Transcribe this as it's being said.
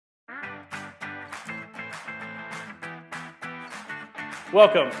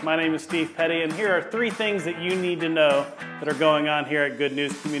Welcome, my name is Steve Petty, and here are 3 things that you need to know that are going on here at Good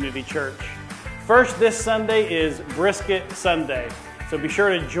News Community Church. First, this Sunday is Brisket Sunday, so be sure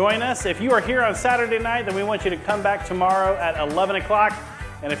to join us. If you are here on Saturday night, then we want you to come back tomorrow at 11 o'clock.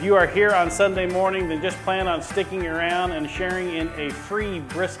 And if you are here on Sunday morning, then just plan on sticking around and sharing in a free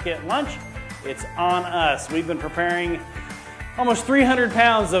brisket lunch. It's on us. We've been preparing almost 300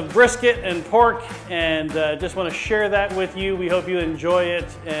 pounds of brisket and pork, and just want to share that with you. We hope you enjoy it,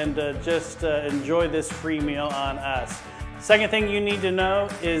 and just enjoy this free meal on us. Second thing you need to know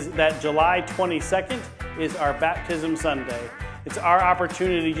is that July 22nd is our Baptism Sunday. It's our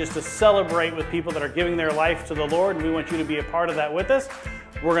opportunity just to celebrate with people that are giving their life to the Lord, and we want you to be a part of that with us.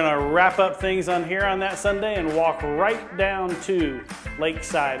 We're going to wrap up things on here on that Sunday and walk right down to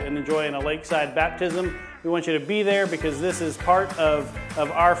Lakeside and enjoy a Lakeside baptism. We want you to be there because this is part of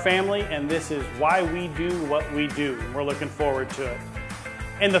our family, and this is why we do what we do. We're looking forward to it.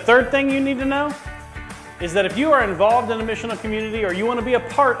 And the third thing you need to know is that if you are involved in a missional community or you want to be a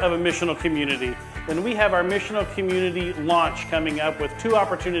part of a missional community, then we have our missional community launch coming up with 2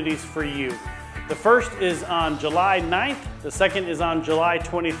 opportunities for you. The first is on July 9th, the second is on July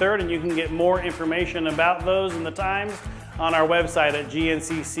 23rd, and you can get more information about those and the times on our website at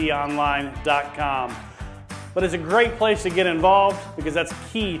gncconline.com. But it's a great place to get involved because that's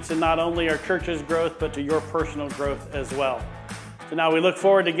key to not only our church's growth, but to your personal growth as well. So now we look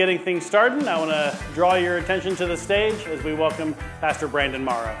forward to getting things started. I want to draw your attention to the stage as we welcome Pastor Brandon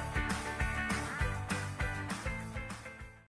Morrow.